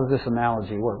does this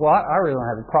analogy work? Well, I really don't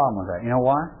have a problem with that. You know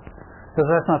why? Because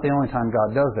that's not the only time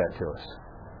God does that to us.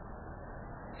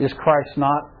 Is Christ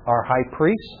not our high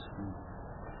priest?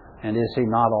 And is He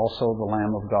not also the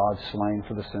Lamb of God slain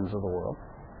for the sins of the world?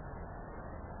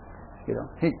 He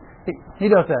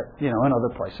does that, in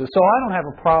other places. So I don't have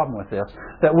a problem with this.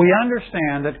 That we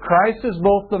understand that Christ is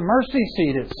both the mercy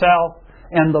seat itself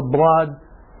and the blood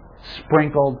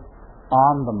sprinkled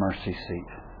on the mercy seat.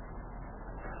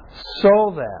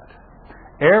 So that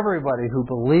everybody who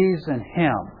believes in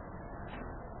Him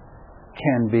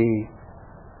can be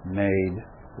made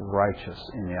righteous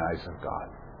in the eyes of God.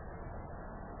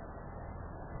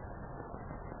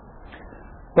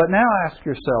 But now ask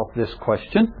yourself this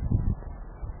question.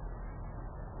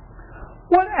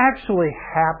 What actually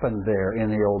happened there in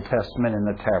the Old Testament in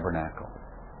the tabernacle?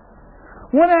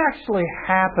 What actually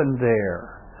happened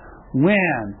there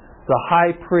when the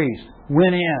high priest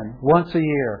went in once a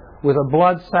year with a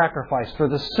blood sacrifice for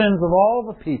the sins of all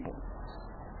the people?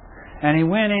 And he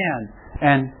went in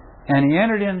and he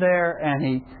entered in there and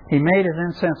he made his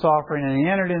incense offering, and he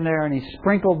entered in there and he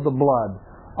sprinkled the blood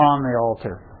on the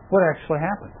altar. What actually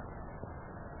happened?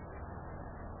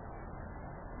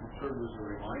 It served as a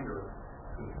reminder,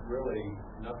 because really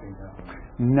nothing happened.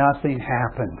 Nothing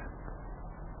happened.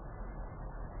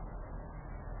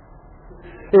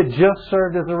 It just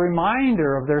served as a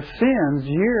reminder of their sins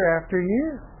year after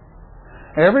year.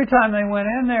 Every time they went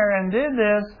in there and did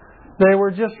this, they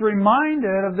were just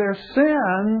reminded of their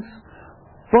sins.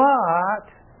 But,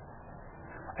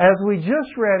 as we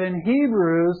just read in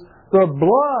Hebrews, the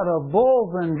blood of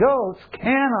bulls and goats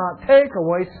cannot take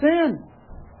away sin.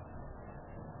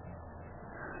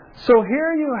 So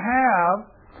here you have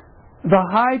the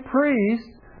high priest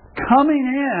coming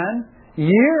in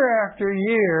year after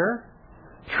year,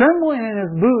 trembling in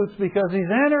his boots because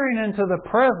he's entering into the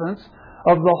presence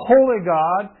of the holy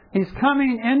God. He's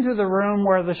coming into the room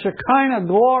where the Shekinah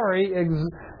glory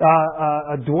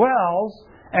dwells,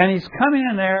 and he's coming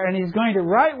in there and he's going to,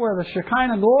 right where the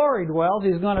Shekinah glory dwells,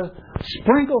 he's going to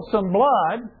sprinkle some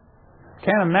blood.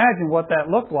 Can't imagine what that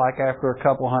looked like after a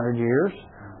couple hundred years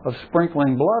of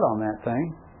sprinkling blood on that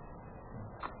thing.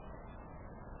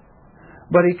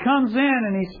 But he comes in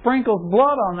and he sprinkles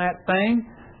blood on that thing,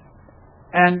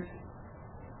 and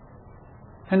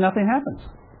nothing happens.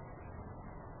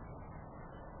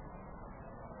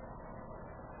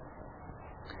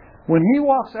 When he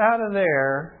walks out of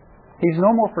there, he's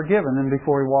no more forgiven than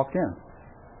before he walked in.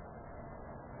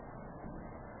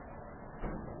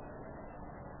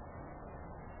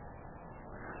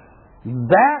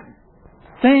 That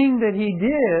thing that he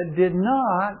did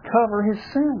not cover his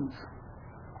sins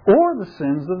or the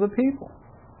sins of the people.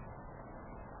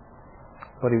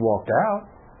 But he walked out.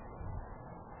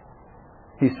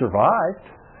 He survived.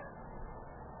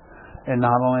 And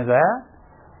not only that,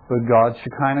 but God's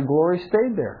Shekinah glory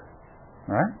stayed there.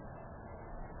 Right?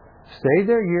 Stayed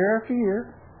there year after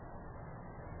year.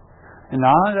 And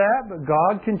not only that, but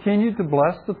God continued to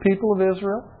bless the people of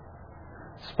Israel,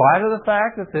 in spite of the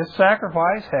fact that this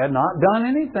sacrifice had not done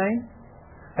anything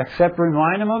except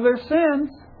remind them of their sins.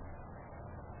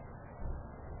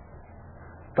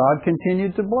 God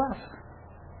continued to bless.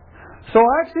 So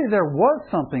actually there was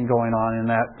something going on in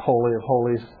that Holy of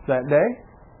Holies that day.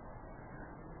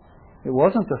 It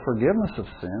wasn't the forgiveness of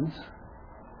sins.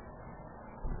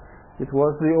 It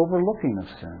was the overlooking of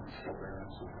sins.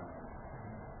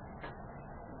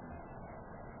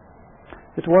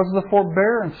 It was the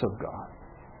forbearance of God.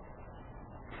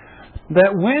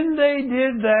 That when they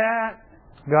did that,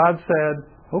 God said,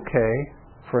 okay,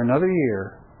 for another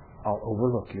year, I'll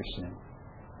overlook your sin.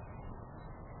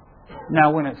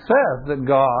 Now, when it says that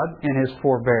God, in His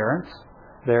forbearance,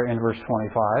 there in verse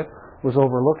 25, was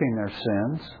overlooking their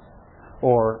sins,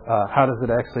 or how does it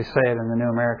actually say it in the New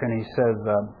American? He says,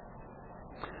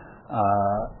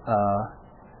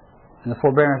 in the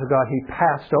forbearance of God, He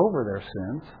passed over their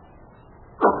sins.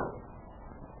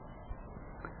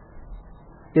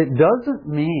 It doesn't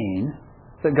mean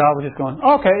that God was just going,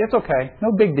 okay, it's okay,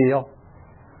 no big deal.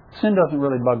 Sin doesn't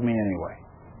really bug me anyway.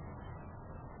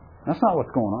 That's not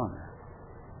what's going on there.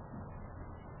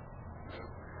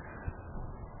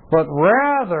 But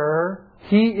rather,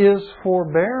 He is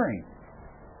forbearing.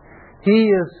 He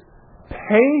is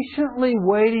patiently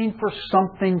waiting for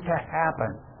something to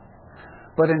happen.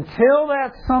 But until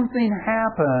that something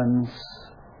happens,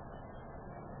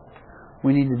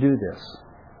 we need to do this.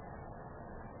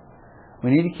 We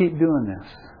need to keep doing this.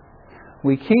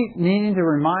 We keep needing to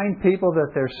remind people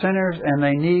that they're sinners and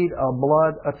they need a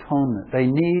blood atonement. They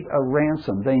need a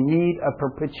ransom. They need a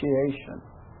propitiation.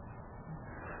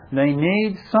 They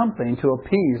need something to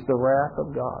appease the wrath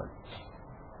of God.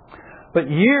 But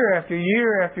year after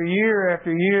year after year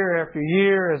after year after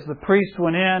year, as the priest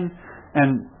went in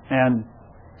and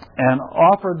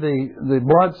offered the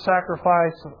blood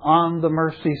sacrifice on the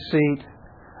mercy seat,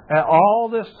 at all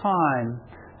this time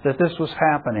that this was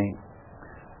happening,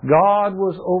 God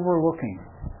was overlooking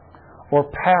or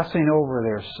passing over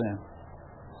their sin.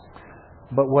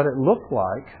 But what it looked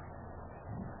like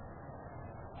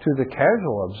to the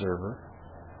casual observer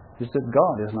is that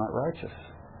God is not righteous.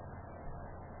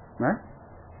 Right?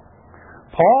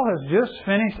 Paul has just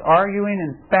finished arguing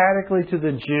emphatically to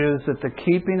the Jews that the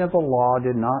keeping of the law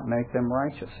did not make them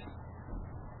righteous.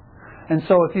 And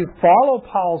so if you follow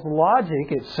Paul's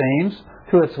logic, it seems,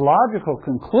 to its logical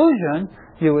conclusion,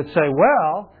 you would say,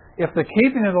 well, if the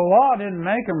keeping of the law didn't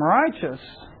make them righteous,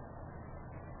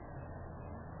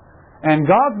 and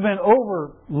God's been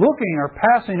overlooking or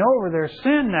passing over their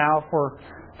sin now for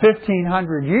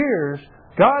 1,500 years,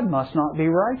 God must not be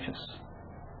righteous.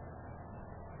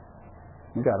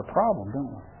 We've got a problem,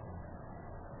 don't we?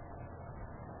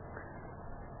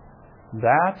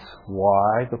 That's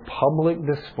why the public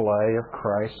display of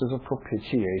Christ as a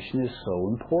propitiation is so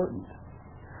important.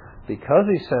 Because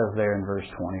he says there in verse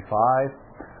 25,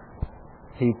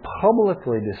 he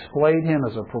publicly displayed Him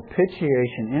as a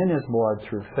propitiation in His blood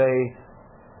through faith.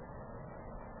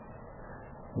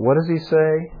 What does he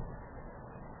say?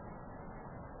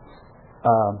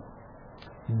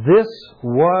 This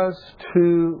was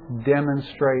to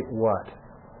demonstrate what?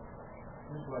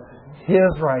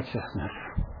 His righteousness.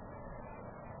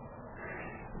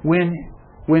 When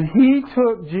he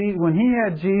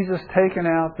had Jesus taken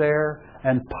out there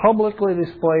and publicly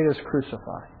displayed as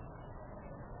crucified,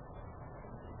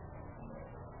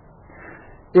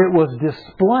 it was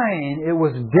displaying, it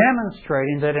was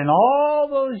demonstrating that in all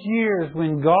those years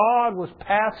when God was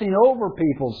passing over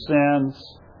people's sins,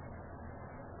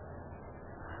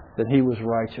 that He was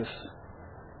righteous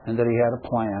and that He had a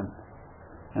plan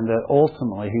and that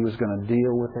ultimately He was going to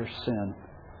deal with their sin.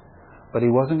 But He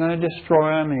wasn't going to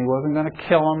destroy them, and He wasn't going to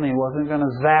kill them, He wasn't going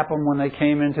to zap them when they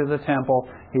came into the temple.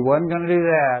 He wasn't going to do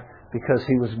that because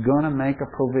He was going to make a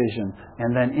provision.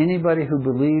 And then anybody who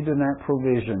believed in that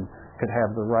provision could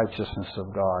have the righteousness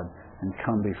of God and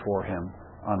come before Him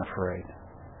unafraid.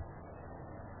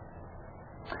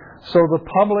 So the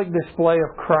public display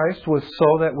of Christ was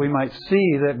so that we might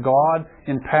see that God,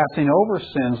 in passing over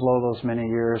sins lo those many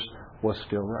years, was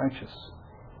still righteous.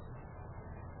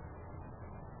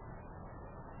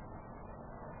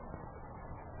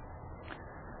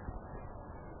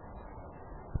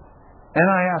 And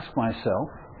I ask myself,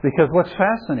 because what's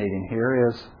fascinating here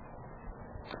is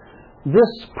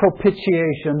this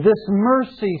propitiation, this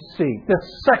mercy seat,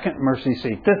 this second mercy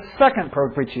seat, this second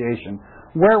propitiation,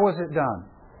 where was it done?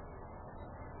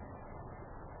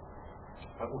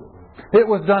 It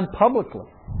was done publicly.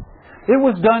 It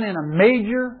was done in a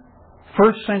major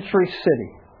first century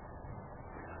city.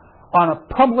 On a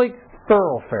public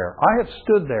thoroughfare. I have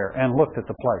stood there and looked at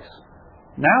the place.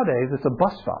 Nowadays it's a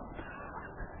bus stop.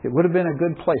 It would have been a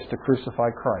good place to crucify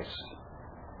Christ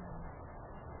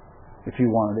if you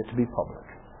wanted it to be public.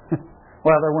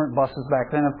 Well, there weren't buses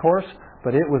back then, of course,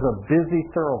 but it was a busy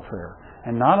thoroughfare.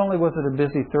 And not only was it a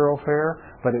busy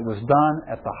thoroughfare, but it was done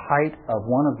at the height of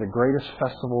one of the greatest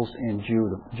festivals in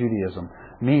Judaism,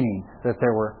 meaning that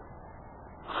there were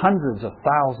hundreds of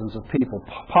thousands of people,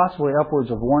 possibly upwards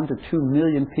of 1 to 2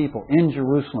 million people in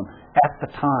Jerusalem at the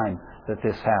time that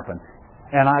this happened.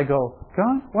 And I go,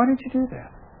 God, why did you do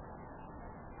that?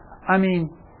 I mean,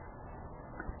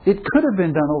 it could have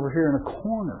been done over here in a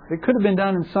corner. It could have been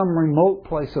done in some remote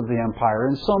place of the empire,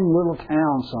 in some little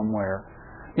town somewhere.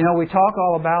 You know, we talk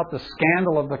all about the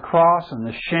scandal of the cross and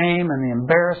the shame and the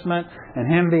embarrassment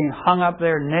and Him being hung up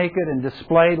there naked and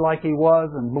displayed like He was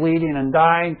and bleeding and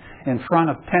dying in front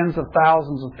of tens of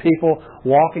thousands of people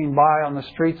walking by on the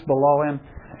streets below Him.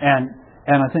 And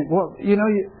I think, well, you know,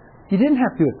 you didn't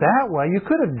have to do it that way. You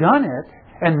could have done it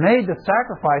and made the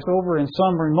sacrifice over in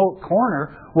some remote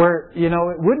corner where, you know,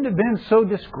 it wouldn't have been so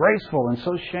disgraceful and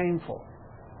so shameful.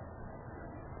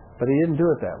 But He didn't do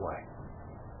it that way.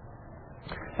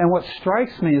 And what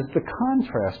strikes me is the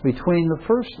contrast between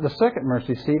the second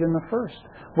mercy seat and the first.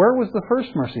 Where was the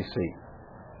first mercy seat?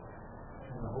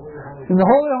 In the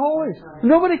Holy of Holies.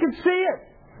 Nobody could see it.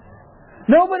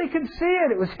 Nobody could see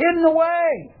it. It was hidden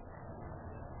away.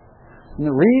 And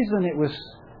the reason it was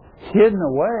hidden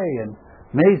away and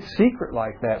made secret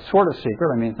like that, sort of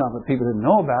secret, I mean, it's not that people didn't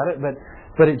know about it,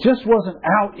 but it just wasn't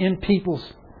out in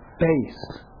people's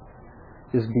face,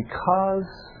 is because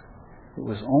it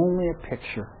was only a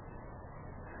picture,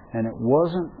 and it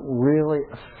wasn't really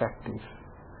effective.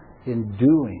 in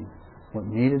doing what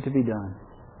needed to be done.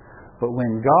 But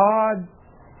when God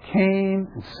came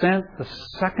and sent the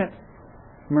second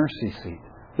mercy seat,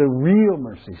 the real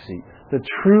mercy seat, the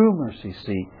true mercy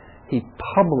seat, He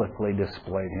publicly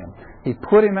displayed Him. He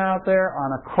put Him out there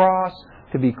on a cross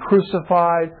to be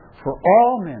crucified for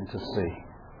all men to see.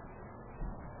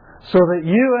 So that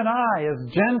you and I, as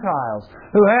Gentiles,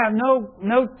 who have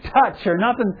no touch or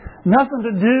nothing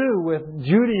to do with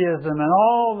Judaism and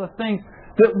all the things,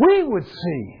 that we would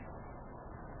see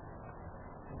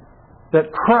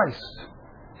that Christ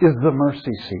is the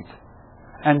mercy seat.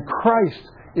 And Christ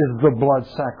is the blood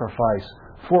sacrifice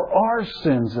for our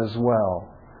sins as well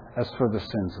as for the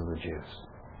sins of the Jews.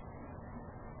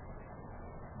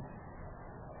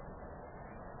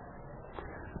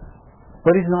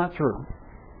 But He's not through.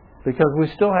 Because we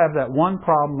still have that one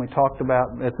problem we talked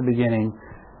about at the beginning,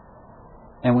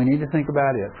 and we need to think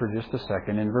about it for just a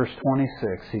second. In verse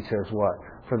 26, He says what?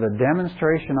 For the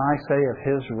demonstration, I say, of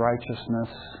His righteousness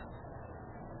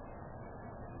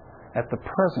at the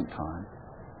present time,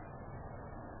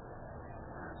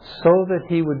 so that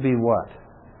He would be what?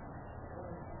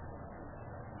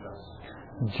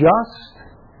 Just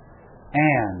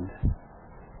and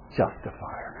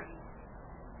justifier.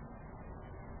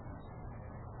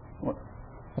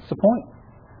 What's the point?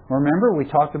 Remember, we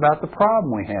talked about the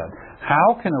problem we had.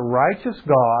 How can a righteous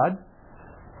God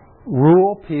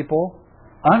rule people,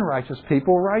 unrighteous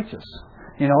people, righteous?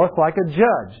 You know, it's like a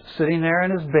judge sitting there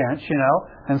in his bench, you know,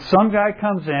 and some guy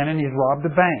comes in and he's robbed a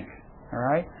bank. All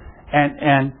right?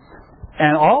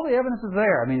 And all the evidence is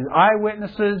there. I mean,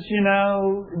 eyewitnesses, you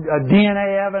know,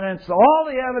 DNA evidence, all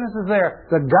the evidence is there.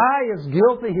 The guy is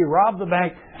guilty. He robbed the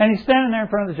bank, and he's standing there in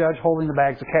front of the judge holding the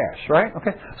bags of cash, right?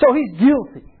 Okay, so he's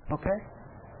guilty, okay?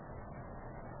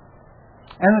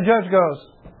 And the judge goes,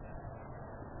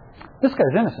 this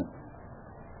guy's innocent.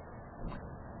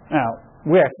 Now,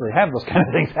 we actually have those kind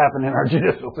of things happen in our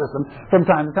judicial system from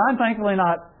time to time. Thankfully,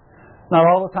 not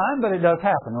all the time, but it does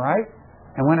happen, right?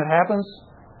 And when it happens,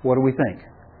 what do we think?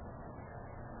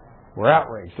 We're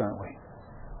outraged, aren't we?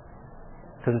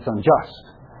 Because it's unjust.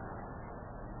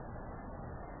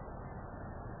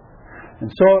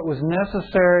 And so it was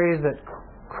necessary that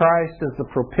Christ as the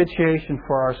propitiation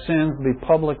for our sins be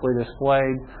publicly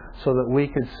displayed so that we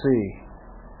could see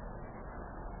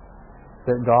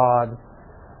that God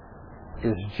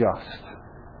is just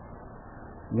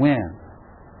when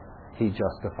He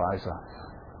justifies us.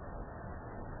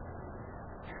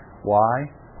 Why?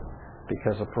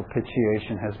 Because a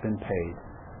propitiation has been paid.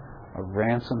 A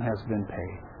ransom has been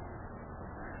paid.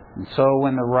 And so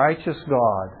when the righteous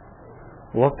God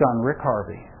looked on Rick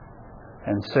Harvey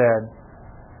and said,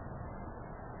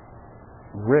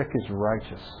 Rick is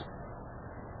righteous,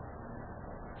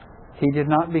 he did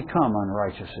not become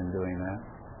unrighteous in doing that.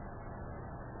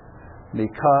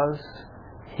 Because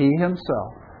he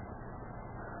himself,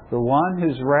 the one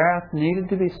whose wrath needed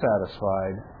to be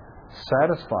satisfied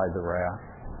the wrath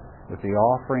with the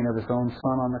offering of His own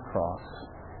Son on the cross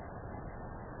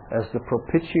as the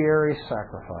propitiatory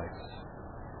sacrifice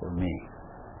for me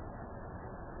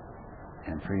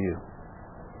and for you.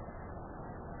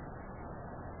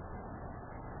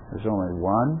 There's only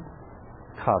one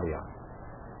caveat.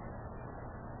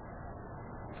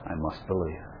 I must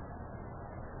believe.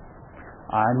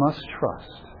 I must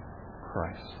trust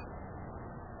Christ.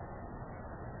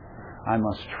 I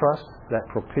must trust that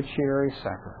propitiatory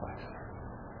sacrifice.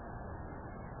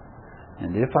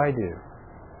 And if I do,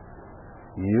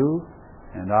 you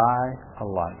and I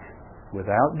alike,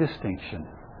 without distinction,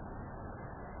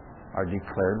 are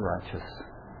declared righteous,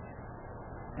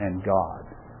 and God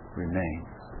remains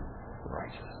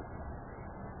righteous.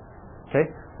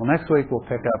 Okay? Well, next week we'll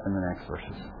pick up in the next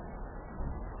verses.